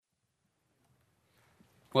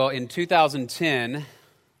Well, in 2010,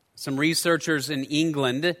 some researchers in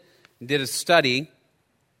England did a study,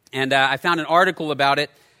 and I found an article about it.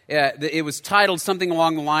 It was titled something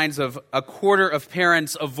along the lines of "A quarter of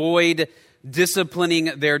parents avoid disciplining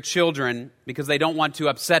their children because they don't want to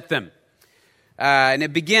upset them." And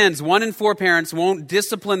it begins, 1 in 4 parents won't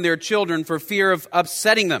discipline their children for fear of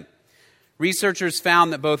upsetting them. Researchers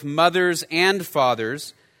found that both mothers and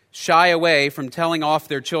fathers shy away from telling off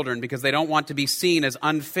their children because they don't want to be seen as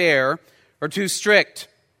unfair or too strict.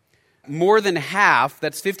 More than half,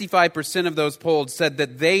 that's 55% of those polled, said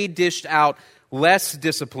that they dished out less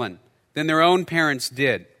discipline than their own parents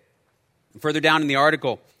did. Further down in the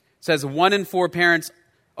article, it says 1 in 4 parents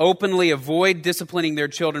openly avoid disciplining their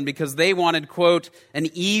children because they wanted, quote, an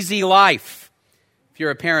easy life. If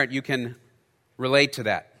you're a parent, you can relate to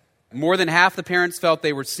that. More than half the parents felt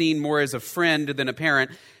they were seen more as a friend than a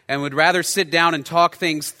parent and would rather sit down and talk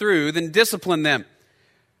things through than discipline them.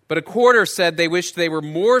 But a quarter said they wished they were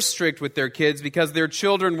more strict with their kids because their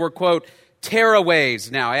children were, quote,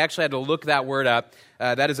 tearaways. Now, I actually had to look that word up.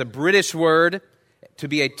 That is a British word. To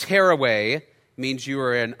be a tearaway means you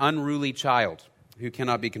are an unruly child who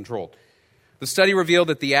cannot be controlled. The study revealed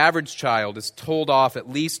that the average child is told off at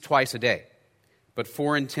least twice a day, but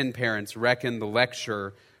 4 in 10 parents reckon the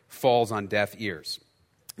lecture falls on deaf ears.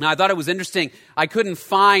 Now, I thought it was interesting. I couldn't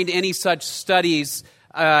find any such studies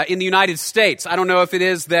in the United States. I don't know if it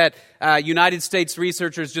is that United States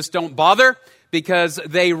researchers just don't bother because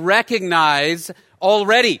they recognize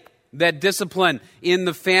already that discipline in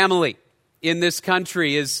the family in this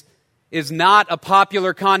country is not a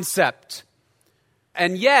popular concept.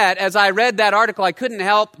 And yet, as I read that article, I couldn't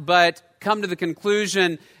help but come to the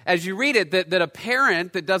conclusion, as you read it, that a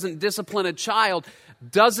parent that doesn't discipline a child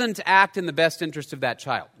doesn't act in the best interest of that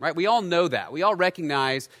child, right? We all know that. We all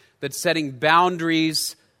recognize that setting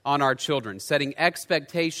boundaries on our children, setting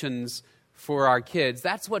expectations for our kids,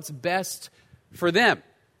 that's what's best for them,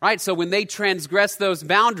 right? So when they transgress those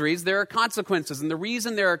boundaries, there are consequences. And the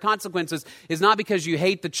reason there are consequences is not because you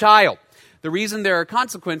hate the child. The reason there are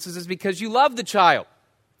consequences is because you love the child.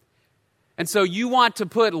 And so you want to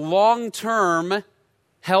put long-term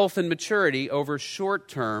health and maturity over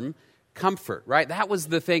short-term comfort, right? That was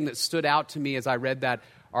the thing that stood out to me as I read that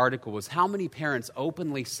article, was how many parents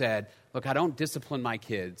openly said, look, I don't discipline my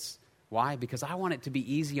kids. Why? Because I want it to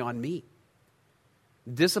be easy on me.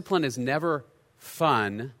 Discipline is never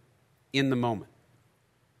fun in the moment.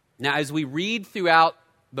 Now, as we read throughout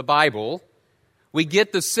the Bible, we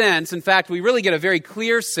get the sense, in fact, we really get a very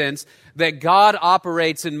clear sense that God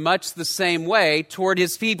operates in much the same way toward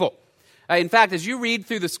his people. In fact, as you read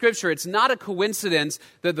through the Scripture, it's not a coincidence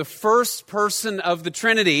that the first person of the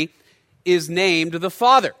Trinity is named the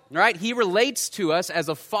Father, right? He relates to us as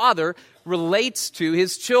a father relates to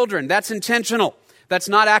his children. That's intentional. That's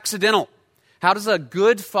not accidental. How does a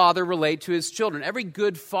good father relate to his children? Every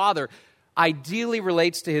good father ideally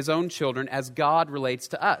relates to his own children as God relates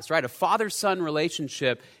to us, right? A father-son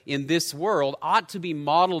relationship in this world ought to be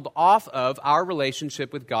modeled off of our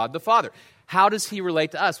relationship with God the Father. How does he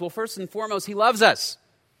relate to us? Well, first and foremost, he loves us.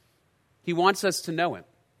 He wants us to know him.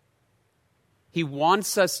 He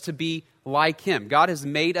wants us to be like him. God has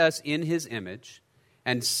made us in his image,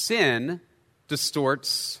 and sin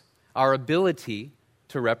distorts our ability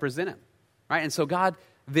to represent him, right? And so God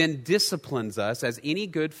then disciplines us as any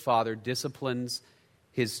good father disciplines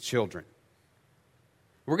his children.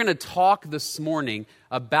 We're going to talk this morning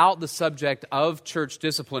about the subject of church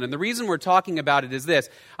discipline. And the reason we're talking about it is this.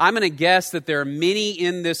 I'm going to guess that there are many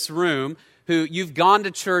in this room who you've gone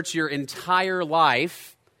to church your entire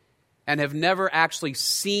life and have never actually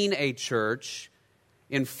seen a church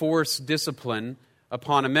enforce discipline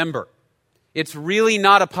upon a member. It's really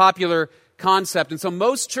not a popular concept. And so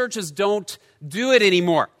most churches don't do it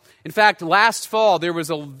anymore. In fact, last fall, there was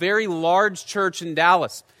a very large church in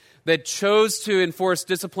Dallas that chose to enforce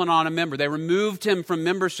discipline on a member. They removed him from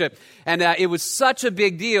membership. And it was such a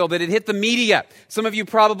big deal that it hit the media. Some of you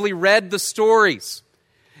probably read the stories.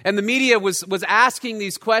 And the media was asking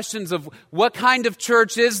these questions of what kind of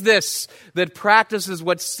church is this that practices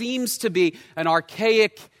what seems to be an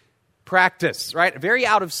archaic practice, right? Very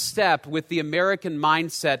out of step with the American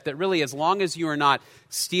mindset that really, as long as you are not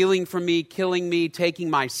stealing from me, killing me, taking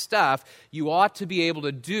my stuff, you ought to be able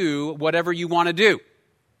to do whatever you want to do.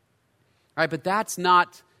 All right, but that's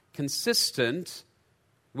not consistent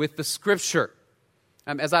with the Scripture.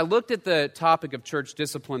 As I looked at the topic of church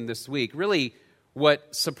discipline this week, really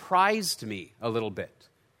what surprised me a little bit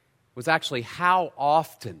was actually how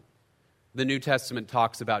often the New Testament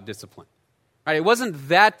talks about discipline. Right? It wasn't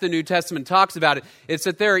that the New Testament talks about it. It's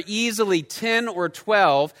that there are easily 10 or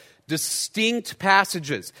 12 distinct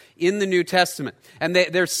passages in the New Testament. And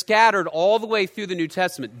they're scattered all the way through the New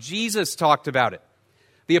Testament. Jesus talked about it.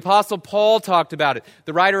 The Apostle Paul talked about it.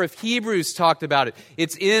 The writer of Hebrews talked about it.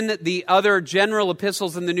 It's in the other general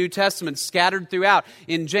epistles in the New Testament, scattered throughout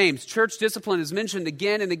in James. Church discipline is mentioned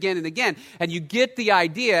again and again and again. And you get the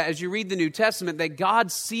idea as you read the New Testament that God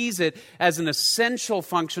sees it as an essential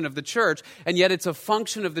function of the church, and yet it's a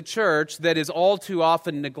function of the church that is all too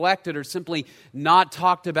often neglected or simply not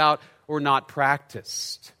talked about or not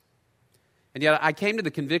practiced. And yet I came to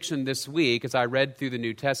the conviction this week as I read through the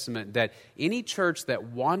New Testament that any church that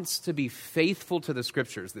wants to be faithful to the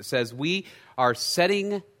Scriptures, that says we are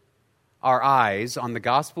setting our eyes on the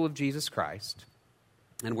gospel of Jesus Christ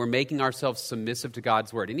and we're making ourselves submissive to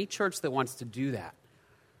God's word, any church that wants to do that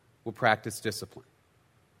will practice discipline.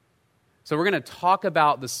 So we're going to talk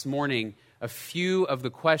about this morning a few of the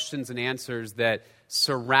questions and answers that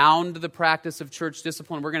surround the practice of church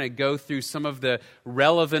discipline. We're going to go through some of the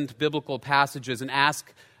relevant biblical passages and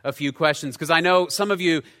ask a few questions, because I know some of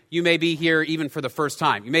you may be here even for the first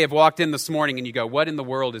time. You may have walked in this morning and you go, what in the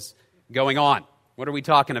world is going on? What are we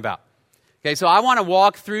talking about? Okay, so I want to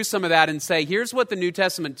walk through some of that and say, here's what the New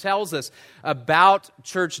Testament tells us about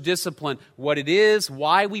church discipline, what it is,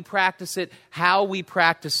 why we practice it, how we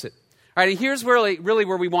practice it. All right, and here's really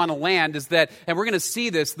where we want to land is that, and we're going to see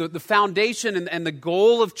this, the foundation and the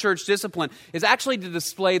goal of church discipline is actually to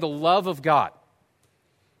display the love of God.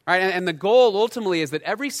 All right, and the goal ultimately is that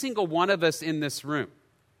every single one of us in this room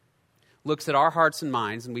looks at our hearts and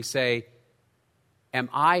minds and we say, am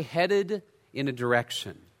I headed in a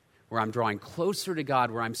direction where I'm drawing closer to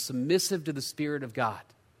God, where I'm submissive to the Spirit of God?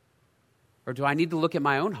 Or do I need to look at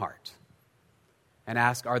my own heart and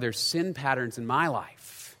ask, are there sin patterns in my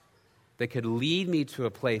life that could lead me to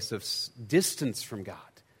a place of distance from God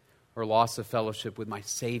or loss of fellowship with my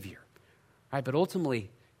Savior? All right, but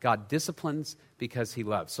ultimately, God disciplines because He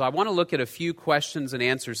loves. So I want to look at a few questions and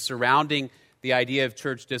answers surrounding the idea of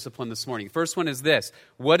church discipline this morning. The first one is this: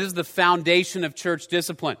 what is the foundation of church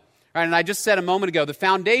discipline? All right, and I just said a moment ago, the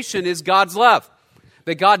foundation is God's love,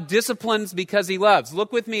 that God disciplines because He loves.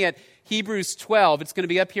 Look with me at Hebrews 12. It's going to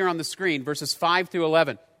be up here on the screen, verses 5 through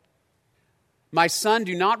 11. My son,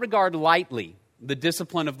 do not regard lightly the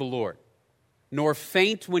discipline of the Lord, nor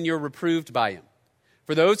faint when you're reproved by Him.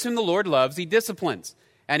 For those whom the Lord loves, He disciplines,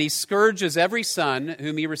 and He scourges every son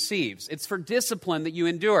whom He receives. It's for discipline that you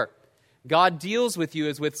endure. God deals with you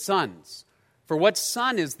as with sons. For what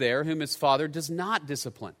son is there whom his father does not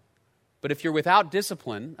discipline? But if you're without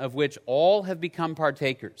discipline, of which all have become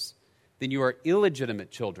partakers, then you are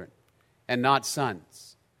illegitimate children and not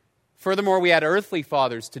sons. Furthermore, we had earthly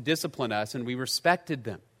fathers to discipline us, and we respected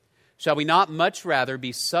them. Shall we not much rather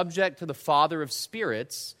be subject to the Father of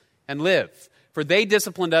spirits and live? For they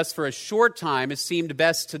disciplined us for a short time as seemed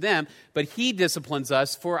best to them, but He disciplines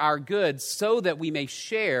us for our good, so that we may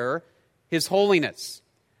share His holiness.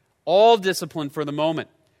 All discipline for the moment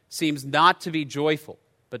seems not to be joyful,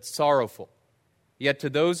 but sorrowful. Yet to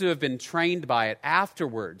those who have been trained by it,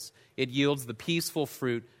 afterwards it yields the peaceful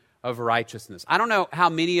fruit of righteousness. I don't know how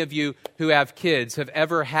many of you who have kids have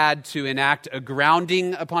ever had to enact a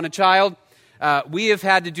grounding upon a child. We have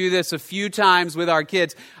had to do this a few times with our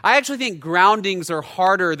kids. I actually think groundings are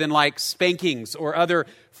harder than like spankings or other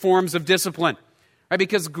forms of discipline, right?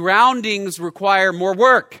 Because groundings require more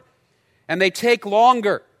work and they take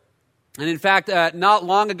longer. And in fact, not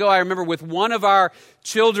long ago, I remember with one of our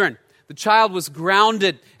children, the child was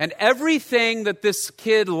grounded, and everything that this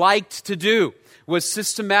kid liked to do was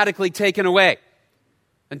systematically taken away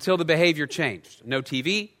until the behavior changed. No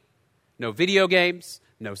TV, no video games,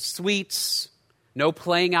 no sweets, no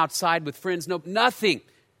playing outside with friends, nothing.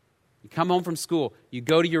 You come home from school, you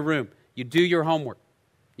go to your room, you do your homework,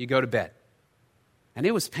 you go to bed. And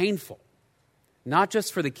it was painful, not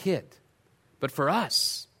just for the kid, but for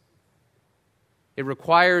us. It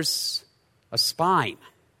requires a spine,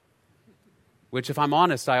 which, if I'm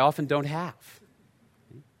honest, I often don't have.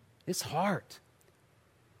 It's hard.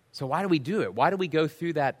 So why do we do it? Why do we go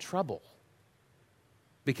through that trouble?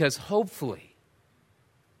 Because hopefully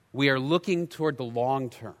we are looking toward the long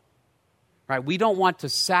term. Right? We don't want to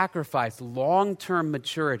sacrifice long-term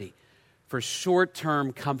maturity for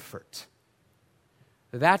short-term comfort.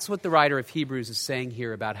 That's what the writer of Hebrews is saying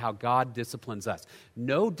here about how God disciplines us.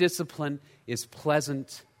 No discipline is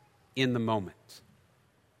pleasant in the moment.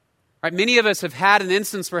 Right? Many of us have had an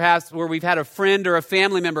instance perhaps where we've had a friend or a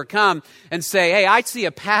family member come and say, hey, I see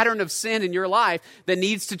a pattern of sin in your life that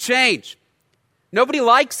needs to change. Nobody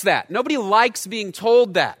likes that. Nobody likes being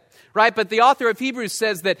told that. Right? But the author of Hebrews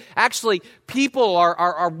says that actually people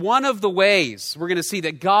are one of the ways we're going to see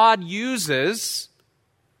that God uses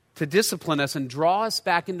to discipline us and draw us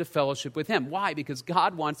back into fellowship with Him. Why? Because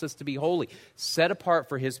God wants us to be holy, set apart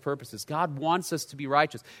for His purposes. God wants us to be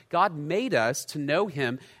righteous. God made us to know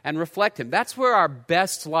Him and reflect Him. That's where our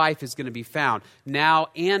best life is going to be found, now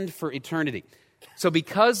and for eternity. So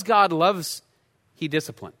because God loves, He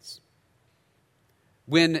disciplines.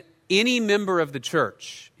 When any member of the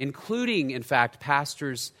church, including, in fact,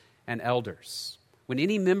 pastors and elders, when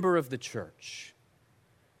any member of the church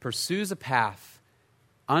pursues a path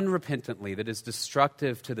unrepentantly that is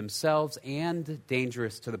destructive to themselves and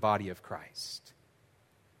dangerous to the body of Christ,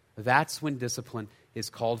 that's when discipline is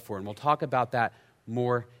called for. And we'll talk about that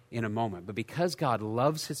more in a moment. But because God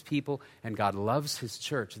loves His people and God loves His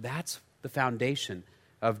church, that's the foundation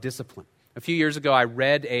of discipline. A few years ago, I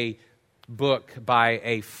read a book by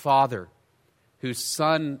a father whose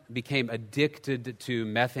son became addicted to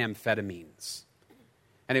methamphetamines.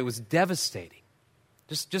 And it was devastating.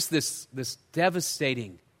 Just this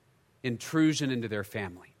devastating intrusion into their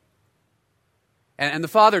family. And the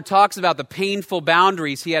father talks about the painful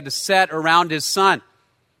boundaries he had to set around his son.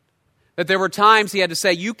 That there were times he had to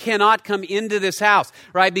say, you cannot come into this house,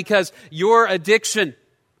 right? Because your addiction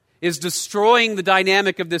is destroying the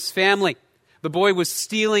dynamic of this family. The boy was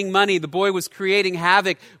stealing money. The boy was creating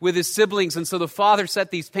havoc with his siblings. And so the father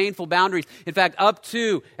set these painful boundaries. In fact, up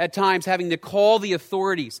to, at times, having to call the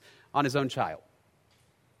authorities on his own child.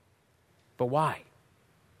 But why?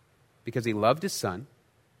 Because he loved his son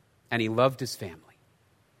and he loved his family.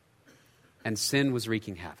 And sin was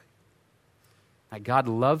wreaking havoc. Like God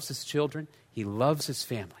loves His children. He loves His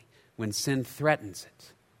family. When sin threatens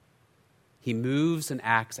it, He moves and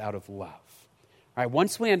acts out of love. All right,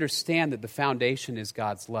 once we understand that the foundation is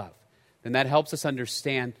God's love, then that helps us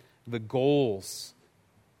understand the goals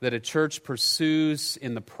that a church pursues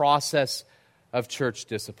in the process of church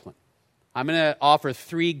discipline. I'm going to offer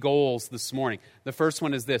 3 goals this morning. The first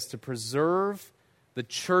one is this: to preserve the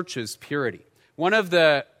church's purity. One of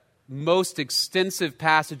the most extensive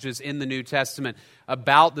passages in the New Testament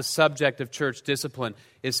about the subject of church discipline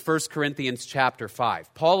is 1 Corinthians chapter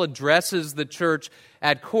 5. Paul addresses the church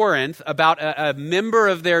at Corinth about a member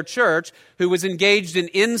of their church who was engaged in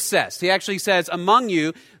incest. He actually says, among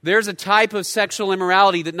you, there's a type of sexual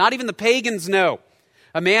immorality that not even the pagans know.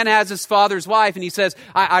 A man has his father's wife, and he says,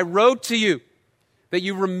 I wrote to you that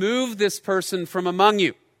you remove this person from among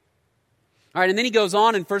you. All right, and then he goes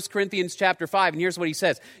on in 1 Corinthians chapter 5, and here's what he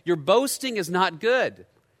says. Your boasting is not good.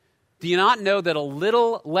 Do you not know that a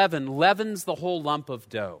little leaven leavens the whole lump of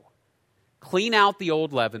dough? Clean out the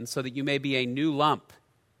old leaven so that you may be a new lump,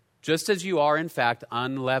 just as you are in fact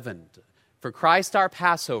unleavened. For Christ our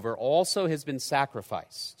Passover also has been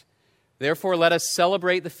sacrificed. Therefore let us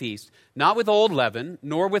celebrate the feast, not with old leaven,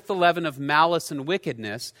 nor with the leaven of malice and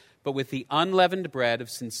wickedness, but with the unleavened bread of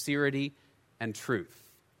sincerity and truth.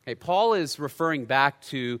 Okay, Paul is referring back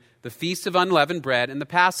to the Feast of Unleavened Bread and the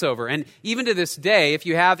Passover. And even to this day, if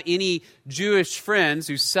you have any Jewish friends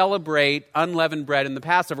who celebrate unleavened bread and the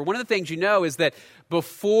Passover, one of the things you know is that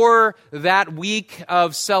before that week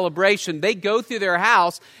of celebration, they go through their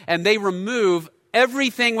house and they remove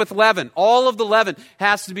everything with leaven. All of the leaven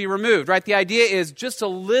has to be removed, right? The idea is just a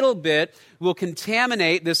little bit will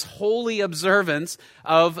contaminate this holy observance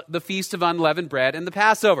of the Feast of Unleavened Bread and the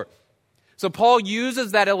Passover. So Paul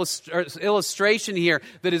uses that illustration here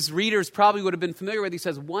that his readers probably would have been familiar with. He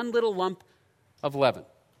says, one little lump of leaven.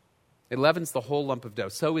 It leavens the whole lump of dough.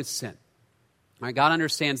 So is sin. All right, God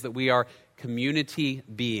understands that we are community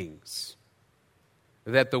beings.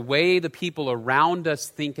 That the way the people around us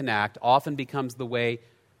think and act often becomes the way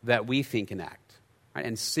that we think and act. Right?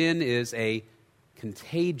 And sin is a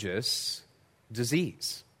contagious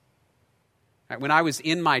disease. Right? When I was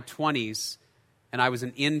in my 20s, and I was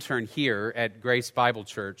an intern here at Grace Bible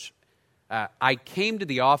Church, I came to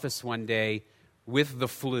the office one day with the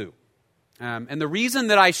flu. And the reason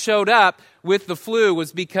that I showed up with the flu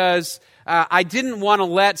was because I didn't want to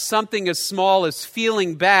let something as small as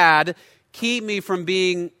feeling bad keep me from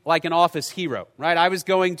being like an office hero, right? I was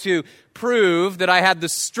going to prove that I had the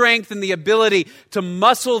strength and the ability to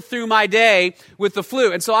muscle through my day with the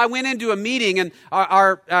flu. And so I went into a meeting, and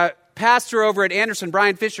our pastor over at Anderson,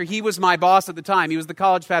 Brian Fisher, he was my boss at the time. He was the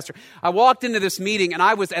college pastor. I walked into this meeting, and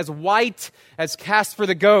I was as white as Casper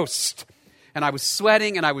the Ghost. And I was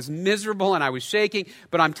sweating, and I was miserable, and I was shaking,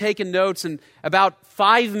 but I'm taking notes. And about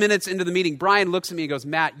 5 minutes into the meeting, Brian looks at me and goes,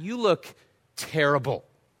 Matt, you look terrible.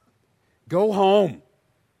 Go home. And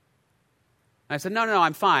I said, no,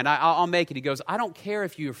 I'm fine. I'll make it. He goes, I don't care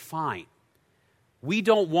if you're fine. We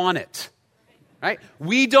don't want it. Right?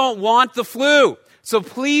 We don't want the flu. So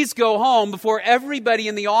please go home before everybody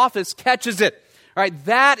in the office catches it. All right,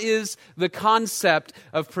 that is the concept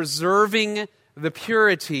of preserving the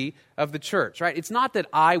purity of the church, right? It's not that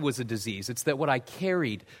I was a disease. It's that what I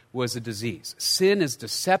carried was a disease. Sin is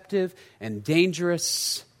deceptive and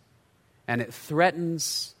dangerous, and it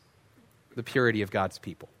threatens the purity of God's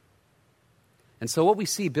people. And so what we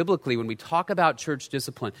see biblically when we talk about church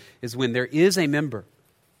discipline is when there is a member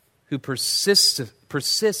who persists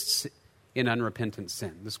in unrepentant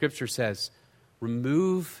sin. The Scripture says,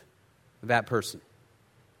 remove that person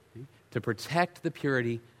to protect the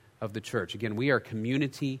purity of the church. Again, we are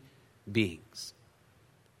community beings.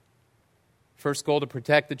 First goal, to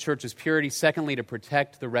protect the church's purity. Secondly, to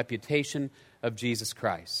protect the reputation of Jesus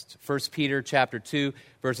Christ. 1 Peter chapter 2,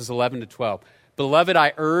 verses 11 to 12. Beloved,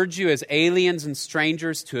 I urge you as aliens and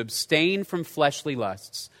strangers to abstain from fleshly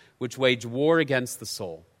lusts, which wage war against the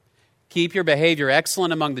soul. Keep your behavior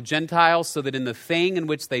excellent among the Gentiles, so that in the thing in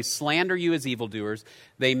which they slander you as evildoers,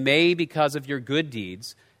 they may, because of your good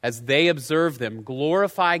deeds, as they observe them,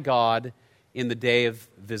 glorify God in the day of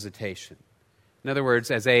visitation. In other words,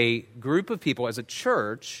 as a group of people, as a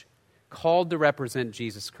church, called to represent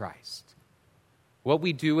Jesus Christ. What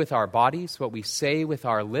we do with our bodies, what we say with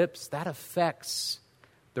our lips, that affects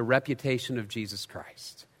the reputation of Jesus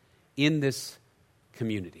Christ in this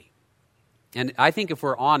community. And I think if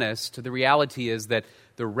we're honest, the reality is that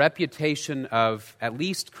the reputation of at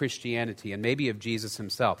least Christianity, and maybe of Jesus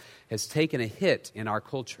himself, has taken a hit in our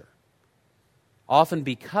culture. Often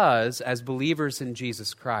because, as believers in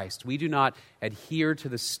Jesus Christ, we do not adhere to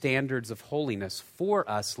the standards of holiness for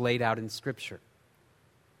us laid out in Scripture.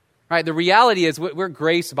 Right, the reality is we're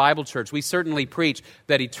Grace Bible Church. We certainly preach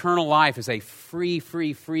that eternal life is a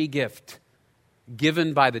free gift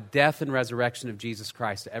given by the death and resurrection of Jesus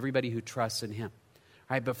Christ to everybody who trusts in him.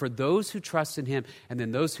 Right, but for those who trust in him and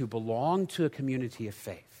then those who belong to a community of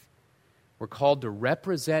faith, we're called to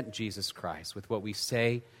represent Jesus Christ with what we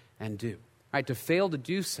say and do. Right, to fail to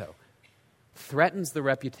do so threatens the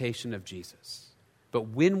reputation of Jesus. But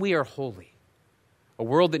when we are holy, a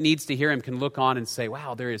world that needs to hear him can look on and say,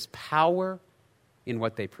 wow, there is power in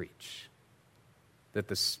what they preach. That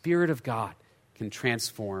the Spirit of God can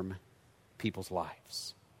transform people's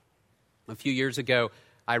lives. A few years ago,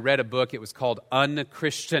 I read a book. It was called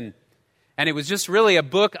Unchristian. And it was just really a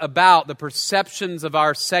book about the perceptions of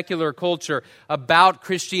our secular culture about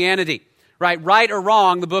Christianity. Right or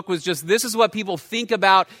wrong, the book was just, this is what people think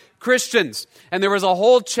about Christians. And there was a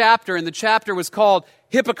whole chapter, and the chapter was called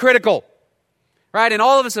Hypocritical. Right, and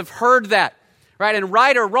all of us have heard that, right? And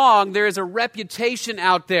right or wrong, there is a reputation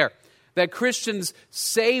out there that Christians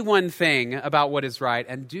say one thing about what is right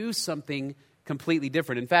and do something completely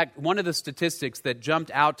different. In fact, one of the statistics that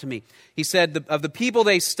jumped out to me, he said of the people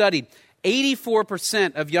they studied,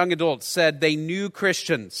 84% of young adults said they knew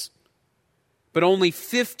Christians, but only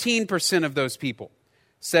 15% of those people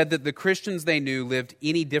said that the Christians they knew lived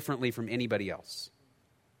any differently from anybody else.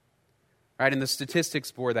 Right, and the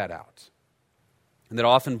statistics bore that out. And that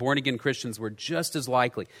often born-again Christians were just as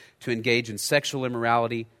likely to engage in sexual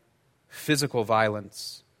immorality, physical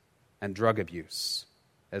violence, and drug abuse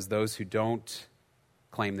as those who don't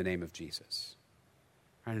claim the name of Jesus.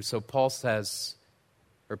 Right, and so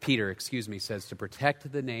Peter says, to protect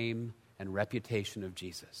the name and reputation of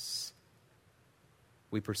Jesus,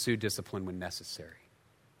 we pursue discipline when necessary.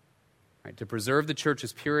 Right, to preserve the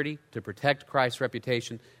church's purity, to protect Christ's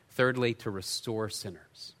reputation, thirdly, to restore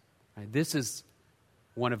sinners. Right, this is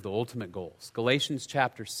one of the ultimate goals. Galatians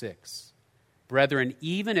chapter 6. Brethren,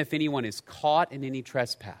 even if anyone is caught in any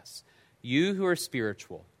trespass, you who are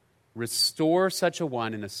spiritual, restore such a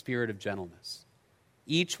one in a spirit of gentleness,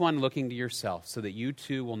 each one looking to yourself, so that you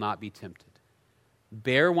too will not be tempted.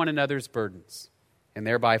 Bear one another's burdens, and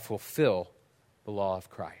thereby fulfill the law of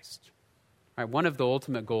Christ. All right, one of the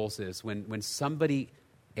ultimate goals is when somebody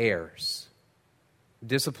errs,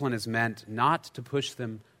 discipline is meant not to push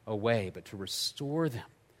them away, but to restore them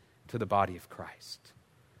to the body of Christ,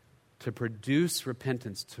 to produce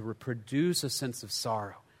repentance, to reproduce a sense of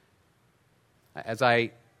sorrow. As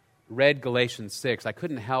I read Galatians 6, I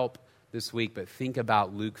couldn't help this week but think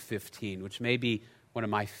about Luke 15, which may be one of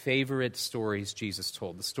my favorite stories Jesus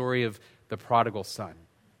told, the story of the prodigal son.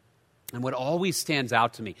 And what always stands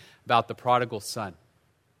out to me about the prodigal son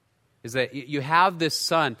is that you have this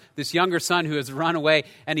son, this younger son who has run away,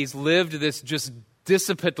 and he's lived this just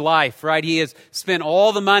dissipate life, right? He has spent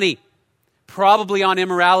all the money, probably on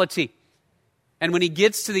immorality. And when he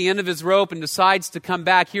gets to the end of his rope and decides to come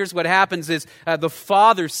back, here's what happens is the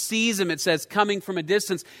father sees him, it says, coming from a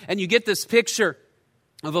distance. And you get this picture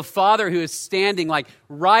of a father who is standing like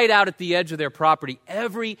right out at the edge of their property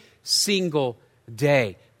every single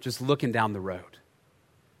day, just looking down the road,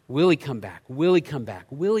 Will he come back? Will he come back?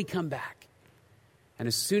 Will he come back? And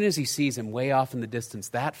as soon as he sees him way off in the distance,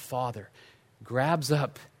 that father grabs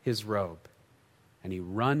up his robe and he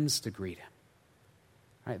runs to greet him.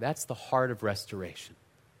 All right, that's the heart of restoration.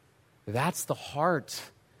 That's the heart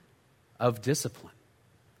of discipline.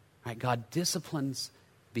 All right, God disciplines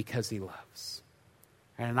because he loves.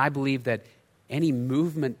 And I believe that any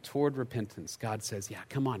movement toward repentance, God says, yeah,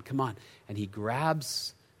 come on. And he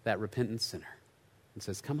grabs that repentant sinner and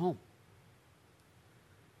says, come home.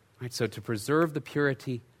 All right, so to preserve the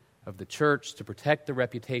purity of the church, to protect the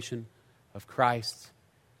reputation of Christ,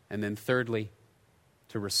 and then thirdly,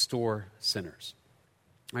 to restore sinners.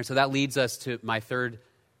 All right, so that leads us to my third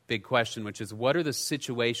big question, which is, what are the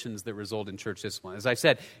situations that result in church discipline? As I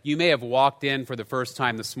said, you may have walked in for the first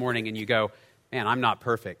time this morning and you go, man, I'm not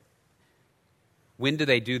perfect. When do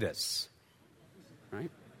they do this?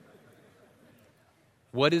 Right?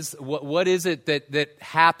 What is it that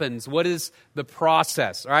happens? What is the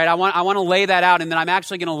process? All right, I want to lay that out, and then I'm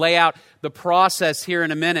actually going to lay out the process here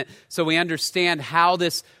in a minute so we understand how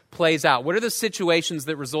this plays out. What are the situations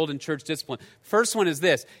that result in church discipline? First one is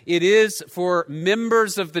this. It is for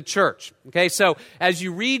members of the church. Okay, so as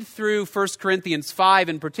you read through 1 Corinthians 5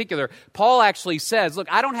 in particular, Paul actually says,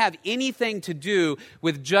 look, I don't have anything to do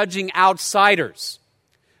with judging outsiders.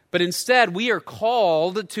 But instead, we are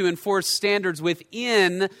called to enforce standards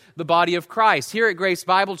within the body of Christ. Here at Grace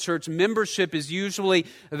Bible Church, membership is usually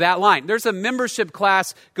that line. There's a membership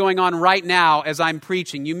class going on right now as I'm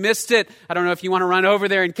preaching. You missed it. I don't know if you want to run over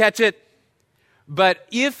there and catch it. But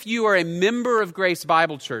if you are a member of Grace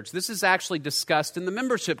Bible Church, this is actually discussed in the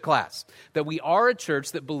membership class, that we are a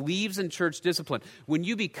church that believes in church discipline. When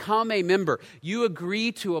you become a member, you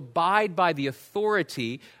agree to abide by the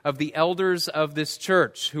authority of the elders of this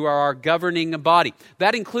church, who are our governing body.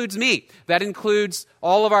 That includes me. That includes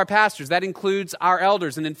all of our pastors. That includes our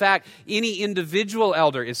elders. And in fact, any individual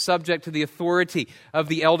elder is subject to the authority of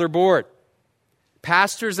the elder board.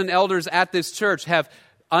 Pastors and elders at this church have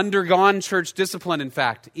undergone church discipline, in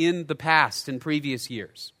fact, in the past, in previous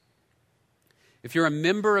years. If you're a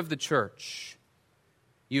member of the church,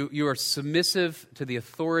 you are submissive to the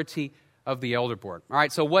authority of the elder board. All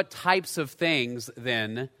right, so what types of things,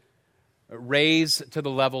 then, raise to the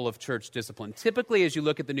level of church discipline? Typically, as you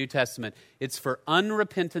look at the New Testament, it's for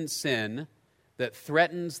unrepentant sin that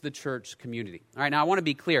threatens the church community. All right, now I want to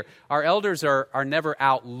be clear. Our elders are never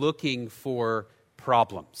out looking for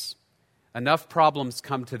problems. Enough problems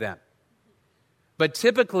come to them. But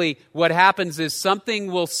typically what happens is something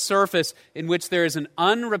will surface in which there is an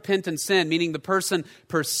unrepentant sin, meaning the person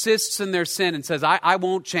persists in their sin and says, I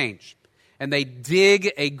won't change. And they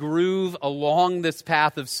dig a groove along this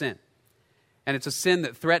path of sin. And it's a sin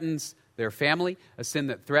that threatens their family, a sin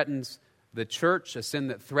that threatens the church, a sin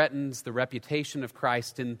that threatens the reputation of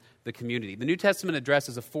Christ in the community. The New Testament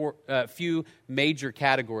addresses a few major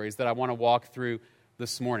categories that I want to walk through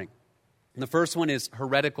this morning. And the first one is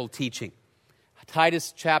heretical teaching.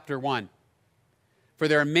 Titus chapter 1. For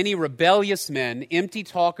there are many rebellious men, empty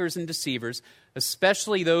talkers and deceivers,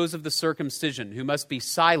 especially those of the circumcision, who must be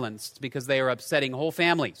silenced because they are upsetting whole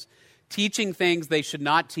families, teaching things they should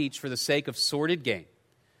not teach for the sake of sordid gain.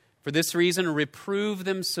 For this reason, reprove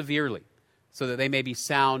them severely, so that they may be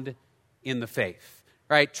sound in the faith.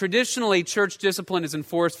 Right? Traditionally, church discipline is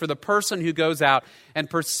enforced for the person who goes out and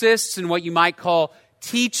persists in what you might call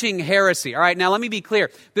teaching heresy. All right, now let me be clear.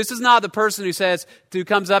 This is not the person who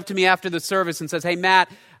comes up to me after the service and says, hey, Matt,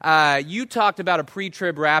 you talked about a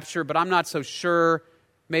pre-trib rapture, but I'm not so sure.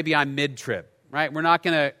 Maybe I'm mid-trib, right? We're not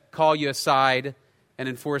going to call you aside and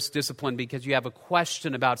enforce discipline because you have a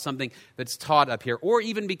question about something that's taught up here, or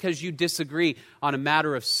even because you disagree on a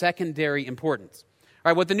matter of secondary importance. All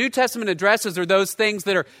right, what the New Testament addresses are those things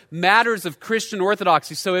that are matters of Christian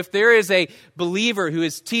orthodoxy. So if there is a believer who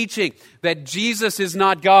is teaching that Jesus is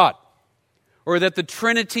not God, or that the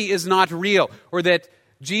Trinity is not real, or that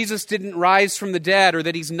Jesus didn't rise from the dead, or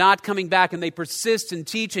that he's not coming back, and they persist in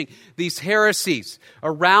teaching these heresies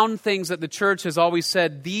around things that the church has always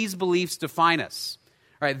said, these beliefs define us.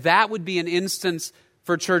 All right, that would be an instance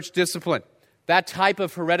for church discipline, that type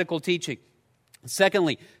of heretical teaching.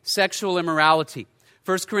 Secondly, sexual immorality.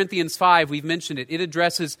 1 Corinthians 5, we've mentioned it. It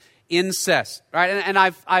addresses incest. Right? And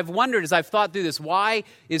I've wondered, as I've thought through this, why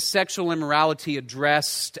is sexual immorality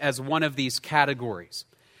addressed as one of these categories?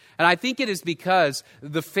 And I think it is because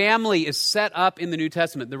the family is set up in the New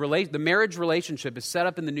Testament. The marriage relationship is set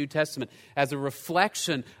up in the New Testament as a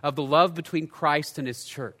reflection of the love between Christ and his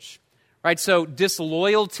church. Right? So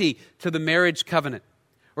disloyalty to the marriage covenant,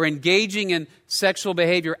 or engaging in sexual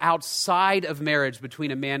behavior outside of marriage between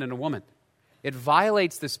a man and a woman, it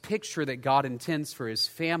violates this picture that God intends for his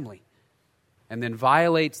family, and then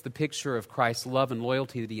violates the picture of Christ's love and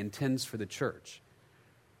loyalty that he intends for the church.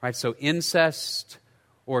 Right? So incest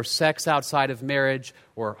or sex outside of marriage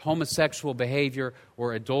or homosexual behavior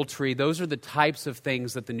or adultery, those are the types of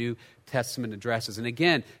things that the New Testament addresses. And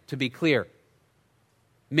again, to be clear,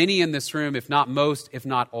 many in this room, if not most, if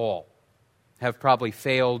not all, have probably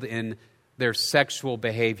failed in their sexual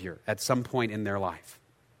behavior at some point in their life.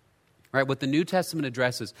 Right? What the New Testament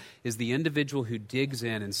addresses is the individual who digs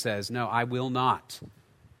in and says, no, I will not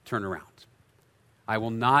turn around. I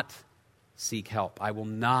will not seek help. I will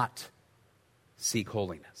not seek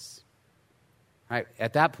holiness. Right?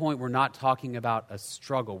 At that point, we're not talking about a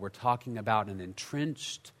struggle. We're talking about an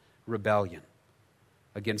entrenched rebellion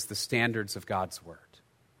against the standards of God's word.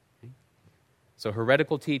 Okay? So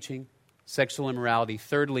heretical teaching, sexual immorality.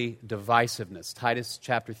 Thirdly, divisiveness. Titus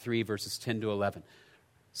chapter 3, verses 10 to 11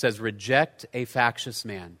 says, reject a factious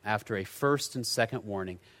man after a first and second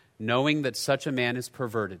warning, knowing that such a man is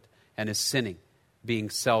perverted and is sinning, being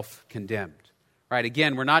self-condemned. Right?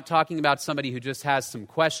 Again, we're not talking about somebody who just has some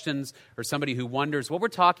questions or somebody who wonders. What we're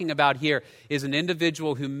talking about here is an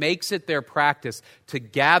individual who makes it their practice to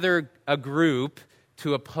gather a group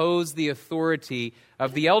to oppose the authority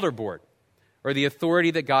of the elder board or the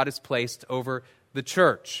authority that God has placed over the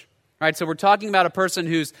church. Right? So we're talking about a person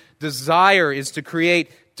whose desire is to create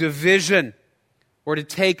division or to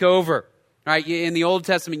take over. Right? In the Old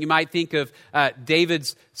Testament, you might think of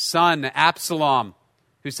David's son, Absalom,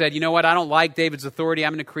 who said, you know what, I don't like David's authority.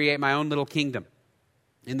 I'm going to create my own little kingdom.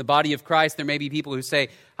 In the body of Christ, there may be people who say,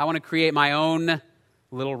 I want to create my own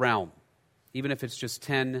little realm, even if it's just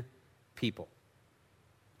 10 people.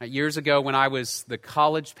 Years ago, when I was the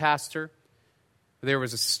college pastor, there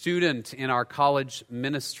was a student in our college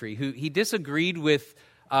ministry who he disagreed with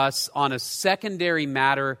us on a secondary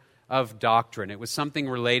matter of doctrine. It was something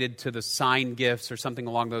related to the sign gifts or something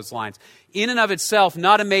along those lines. In and of itself,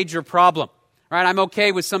 not a major problem. Right? I'm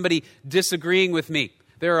okay with somebody disagreeing with me.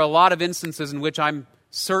 There are a lot of instances in which I'm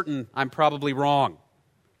certain I'm probably wrong.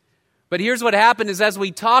 But here's what happened is as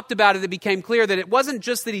we talked about it, it became clear that it wasn't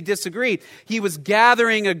just that he disagreed. He was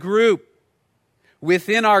gathering a group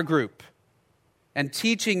within our group and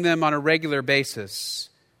teaching them on a regular basis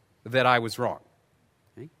that I was wrong.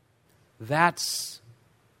 Okay? That's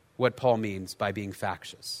what Paul means by being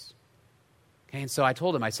factious. Okay, and so I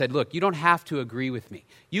told him, I said, look, you don't have to agree with me.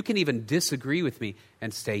 You can even disagree with me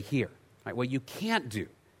and stay here. Right? What you can't do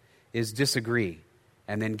is disagree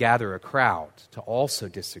and then gather a crowd to also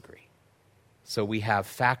disagree. So we have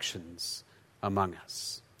factions among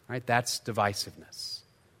us. Right? That's divisiveness.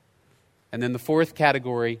 And then the fourth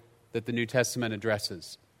category that the New Testament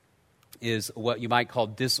addresses is what you might call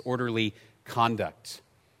disorderly conduct.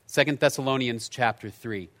 2 Thessalonians chapter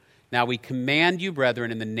 3. Now we command you,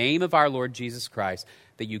 brethren, in the name of our Lord Jesus Christ,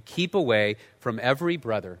 that you keep away from every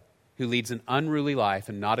brother who leads an unruly life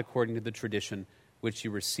and not according to the tradition which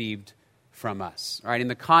you received from us. All right, in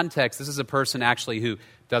the context, this is a person actually who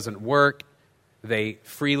doesn't work. They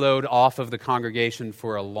freeload off of the congregation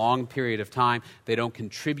for a long period of time. They don't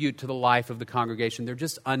contribute to the life of the congregation. They're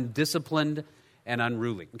just undisciplined and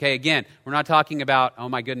unruly. Okay, again, we're not talking about, oh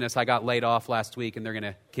my goodness, I got laid off last week and they're going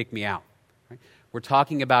to kick me out. Right? We're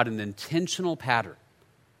talking about an intentional pattern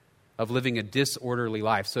of living a disorderly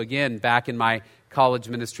life. So again, back in my college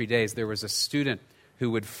ministry days, there was a student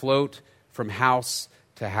who would float from house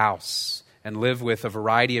to house and live with a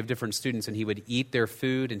variety of different students, and he would eat their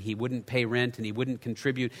food, and he wouldn't pay rent, and he wouldn't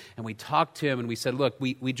contribute. And we talked to him, and we said, look,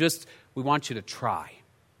 we want you to try.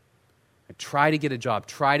 Try to get a job.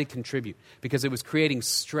 Try to contribute. Because it was creating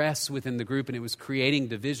stress within the group, and it was creating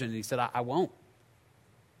division. And he said, I won't.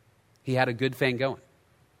 He had a good thing going.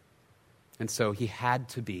 And so he had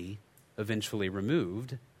to be eventually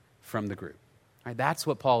removed from the group. All right, that's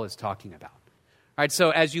what Paul is talking about. All right, so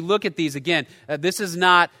as you look at these, again, this is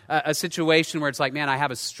not a situation where it's like, man, I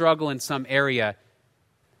have a struggle in some area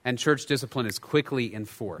and church discipline is quickly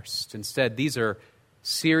enforced. Instead, these are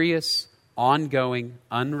serious, ongoing,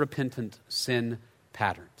 unrepentant sin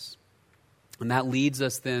patterns. And that leads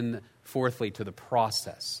us then, fourthly, to the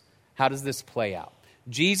process. How does this play out?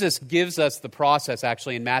 Jesus gives us the process,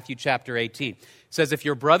 actually, in Matthew chapter 18. It says, if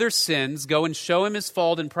your brother sins, go and show him his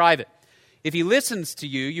fault in private. If he listens to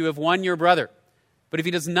you, you have won your brother. But if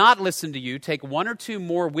he does not listen to you, take one or two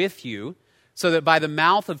more with you, so that by the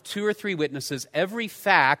mouth of 2 or 3 witnesses, every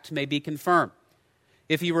fact may be confirmed.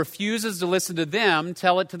 If he refuses to listen to them,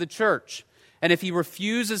 tell it to the church. And if he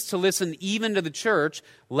refuses to listen even to the church,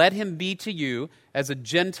 let him be to you as a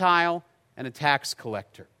Gentile and a tax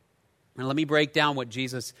collector. And let me break down what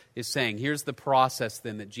Jesus is saying. Here's the process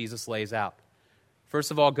then that Jesus lays out. First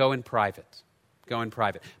of all, go in private. Go in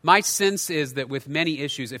private. My sense is that with many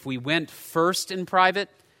issues, if we went first in private,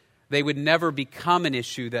 they would never become an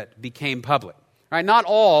issue that became public. All right, not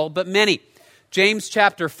all, but many. James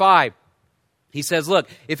chapter 5, he says, look,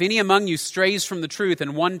 if any among you strays from the truth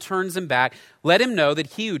and one turns him back, let him know that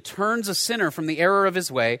he who turns a sinner from the error of his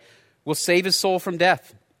way will save his soul from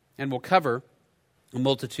death and will cover a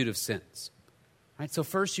multitude of sins. All right, so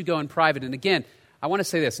first you go in private. And again, I want to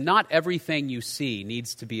say this, not everything you see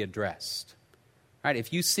needs to be addressed. Right?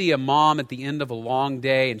 If you see a mom at the end of a long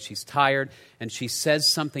day and she's tired and she says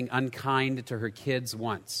something unkind to her kids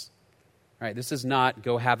once, right? This is not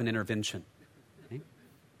go have an intervention. Okay?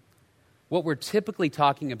 What we're typically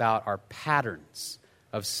talking about are patterns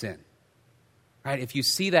of sin. Right? If you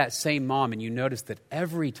see that same mom and you notice that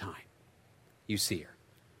every time you see her,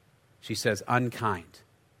 she says unkind,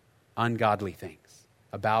 ungodly things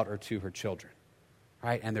about or to her children,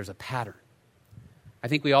 right? And there's a pattern. I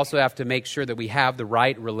think we also have to make sure that we have the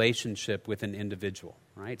right relationship with an individual,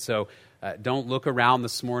 right? So don't look around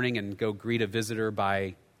this morning and go greet a visitor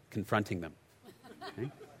by confronting them.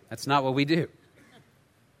 Okay? That's not what we do.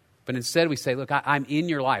 But instead we say, look, I'm in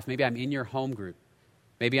your life. Maybe I'm in your home group.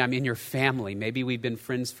 Maybe I'm in your family. Maybe we've been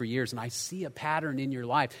friends for years, and I see a pattern in your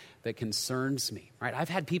life that concerns me, right? I've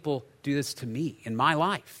had people do this to me in my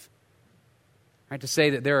life, right? To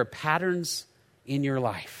say that there are patterns in your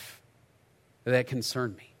life that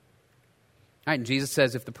concern me. All right, and Jesus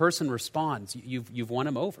says if the person responds, you've won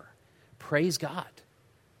him over. Praise God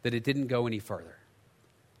that it didn't go any further.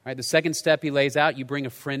 All right, the second step he lays out, you bring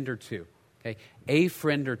a friend or two. Okay, a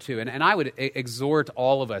friend or two. And I would exhort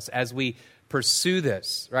all of us as we pursue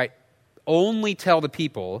this, right? Only tell the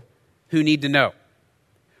people who need to know.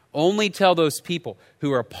 Only tell those people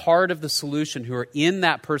who are part of the solution, who are in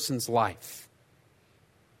that person's life.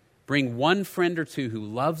 Bring one friend or two who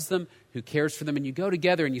loves them, who cares for them, and you go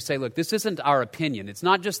together and you say, look, this isn't our opinion. It's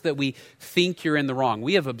not just that we think you're in the wrong.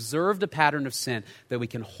 We have observed a pattern of sin that we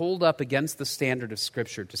can hold up against the standard of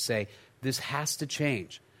Scripture to say, this has to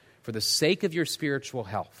change for the sake of your spiritual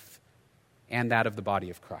health and that of the body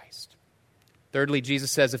of Christ. Thirdly,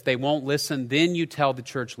 Jesus says, if they won't listen, then you tell the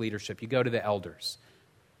church leadership. You go to the elders.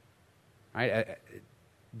 Right?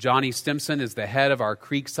 Johnny Stimson is the head of our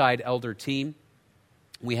Creekside elder team.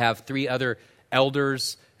 We have 3 other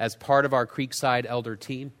elders as part of our Creekside elder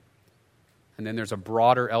team. And then there's a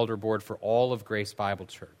broader elder board for all of Grace Bible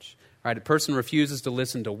Church. Right? A person refuses to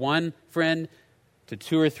listen to one friend, to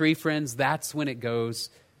 2 or 3 friends, that's when it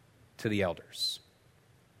goes to the elders.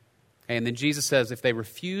 And then Jesus says, if they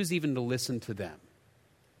refuse even to listen to them,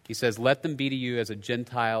 he says, let them be to you as a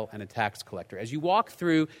Gentile and a tax collector. As you walk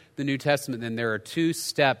through the New Testament, then there are 2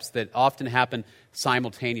 steps that often happen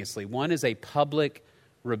simultaneously. One is a public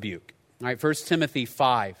rebuke. All right, 1 Timothy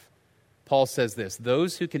 5, Paul says this,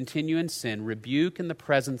 those who continue in sin rebuke in the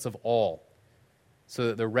presence of all, so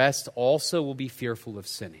that the rest also will be fearful of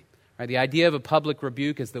sinning. All right, the idea of a public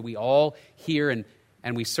rebuke is that we all hear and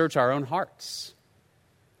we search our own hearts.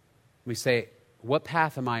 We say, what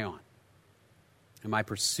path am I on? Am I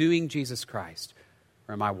pursuing Jesus Christ,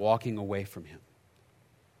 or am I walking away from him?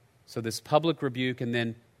 So this public rebuke, and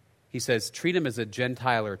then he says, treat him as a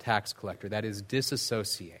Gentile or a tax collector. That is,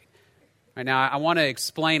 disassociate. Right, now, I want to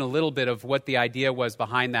explain a little bit of what the idea was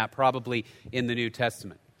behind that, probably in the New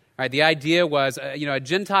Testament. All right, the idea was, a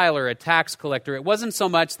Gentile or a tax collector, it wasn't so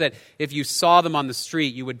much that if you saw them on the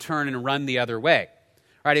street, you would turn and run the other way.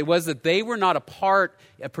 All right, it was that they were not a part,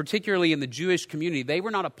 particularly in the Jewish community, they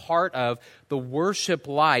were not a part of the worship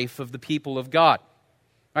life of the people of God.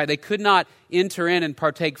 All right, they could not enter in and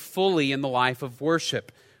partake fully in the life of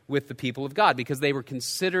worship with the people of God because they were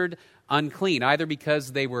considered unclean, either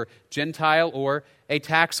because they were Gentile or a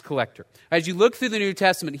tax collector. As you look through the New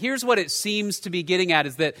Testament, here's what it seems to be getting at,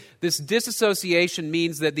 is that this disassociation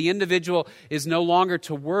means that the individual is no longer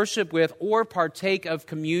to worship with or partake of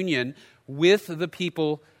communion with the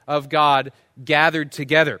people of God gathered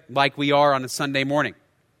together, like we are on a Sunday morning.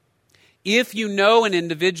 If you know an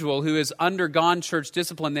individual who has undergone church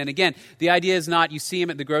discipline, then again, the idea is not you see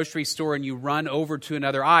him at the grocery store and you run over to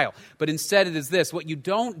another aisle. But instead it is this. What you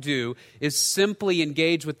don't do is simply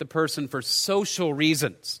engage with the person for social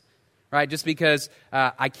reasons, right? Just because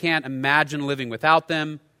I can't imagine living without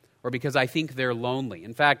them, or because I think they're lonely.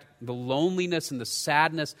 In fact, the loneliness and the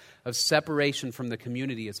sadness of separation from the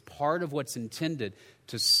community is part of what's intended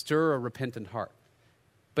to stir a repentant heart.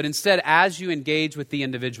 But instead, as you engage with the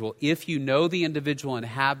individual, if you know the individual and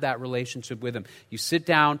have that relationship with them, you sit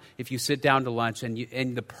down, if you sit down to lunch, and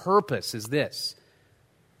the purpose is this,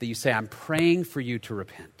 that you say, I'm praying for you to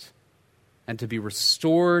repent and to be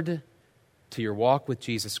restored to your walk with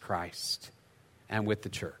Jesus Christ and with the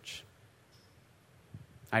church.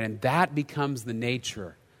 And that becomes the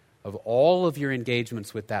nature of all of your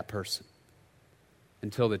engagements with that person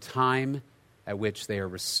until the time at which they are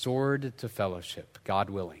restored to fellowship, God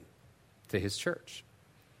willing, to his church.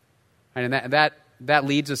 And that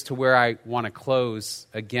leads us to where I want to close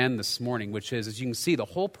again this morning, which is, as you can see, the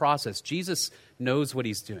whole process, Jesus knows what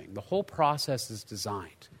he's doing. The whole process is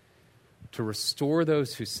designed to restore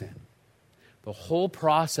those who sin. The whole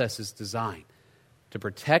process is designed to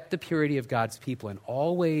protect the purity of God's people, and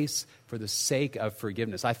always for the sake of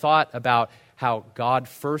forgiveness. I thought about how God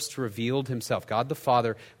first revealed himself, God the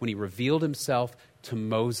Father, when he revealed himself to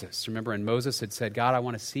Moses. Remember, and Moses had said, God, I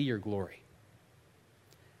want to see your glory.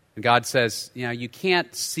 And God says, you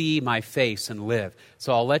can't see my face and live,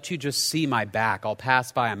 so I'll let you just see my back. I'll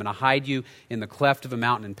pass by. I'm going to hide you in the cleft of a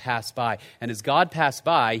mountain and pass by. And as God passed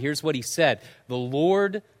by, here's what he said, the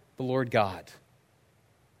Lord God,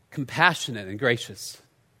 compassionate and gracious,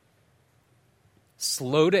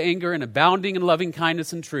 slow to anger and abounding in loving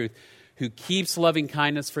kindness and truth, who keeps loving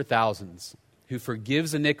kindness for thousands, who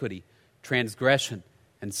forgives iniquity, transgression,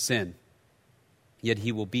 and sin. Yet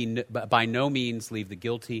he will by no means leave the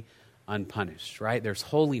guilty unpunished, right? There's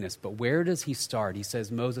holiness, but where does he start? He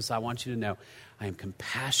says, Moses, I want you to know I am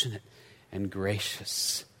compassionate and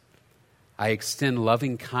gracious. I extend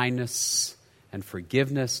loving kindness and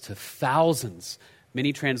forgiveness to thousands.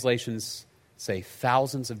 Many translations say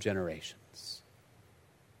thousands of generations.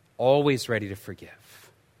 Always ready to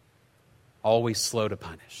forgive. Always slow to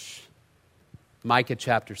punish. Micah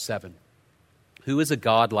chapter 7. Who is a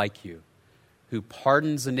God like you, who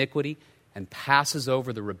pardons iniquity and passes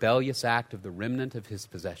over the rebellious act of the remnant of his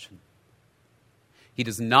possession? He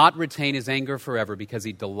does not retain his anger forever because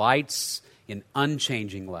he delights in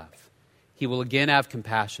unchanging love. He will again have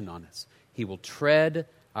compassion on us. He will tread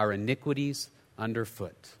our iniquities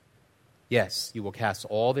underfoot. Yes, you will cast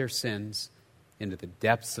all their sins into the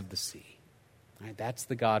depths of the sea. Right, that's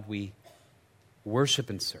the God we worship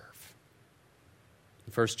and serve.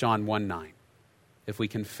 1 John 1:9. If we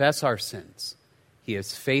confess our sins, he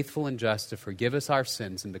is faithful and just to forgive us our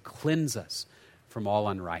sins and to cleanse us from all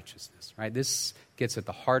unrighteousness. Right? This gets at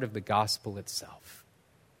the heart of the gospel itself.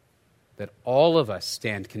 That all of us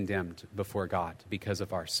stand condemned before God because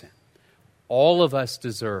of our sin. All of us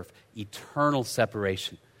deserve eternal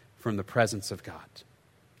separation from the presence of God.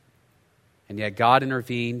 And yet God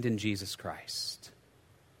intervened in Jesus Christ.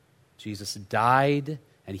 Jesus died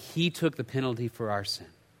and he took the penalty for our sin.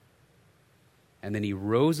 And then he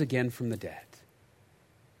rose again from the dead.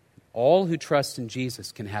 All who trust in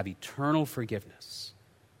Jesus can have eternal forgiveness.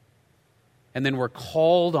 And then we're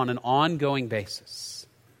called on an ongoing basis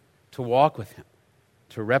to walk with him,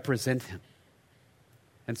 to represent him.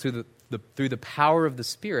 And through the power of the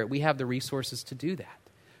Spirit, we have the resources to do that.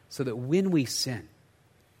 So that when we sin,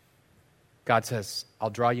 God says, I'll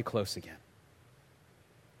draw you close again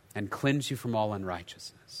and cleanse you from all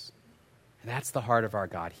unrighteousness. And that's the heart of our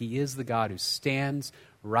God. He is the God who stands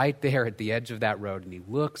right there at the edge of that road, and he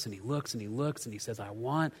looks and he looks and he looks and he says, I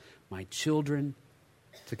want my children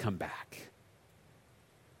to come back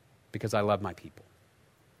because I love my people.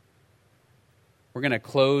 We're going to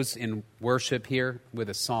close in worship here with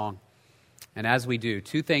a song. And as we do,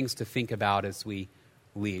 two things to think about as we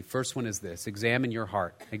leave. First one is this: examine your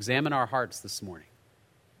heart. Examine our hearts this morning.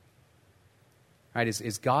 Right?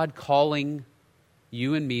 Is God calling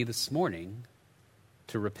you and me this morning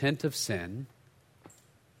to repent of sin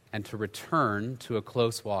and to return to a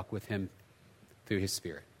close walk with him through his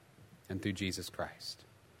Spirit and through Jesus Christ?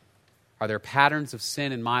 Are there patterns of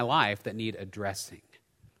sin in my life that need addressing?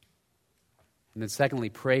 And then secondly,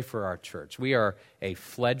 pray for our church. We are a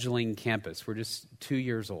fledgling campus. We're just 2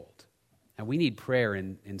 years old. And we need prayer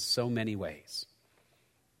in so many ways.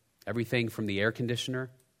 Everything from the air conditioner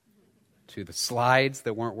to the slides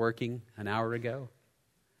that weren't working an hour ago,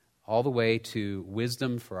 all the way to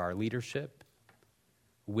wisdom for our leadership,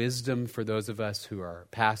 wisdom for those of us who are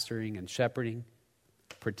pastoring and shepherding,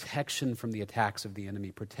 protection from the attacks of the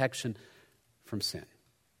enemy, protection from sin,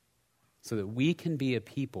 so that we can be a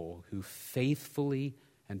people who faithfully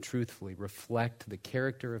and truthfully reflect the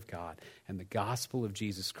character of God and the gospel of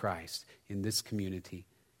Jesus Christ in this community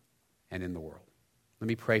and in the world. Let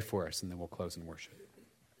me pray for us, and then we'll close in worship.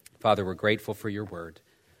 Father, we're grateful for your word,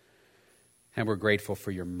 and we're grateful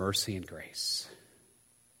for your mercy and grace.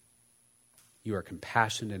 You are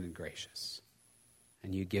compassionate and gracious,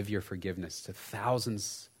 and you give your forgiveness to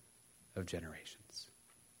thousands of generations.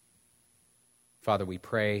 Father, we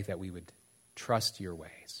pray that we would trust your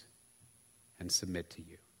ways and submit to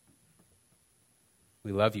you.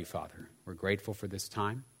 We love you, Father. We're grateful for this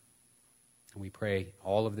time, and we pray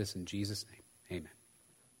all of this in Jesus' name. Amen.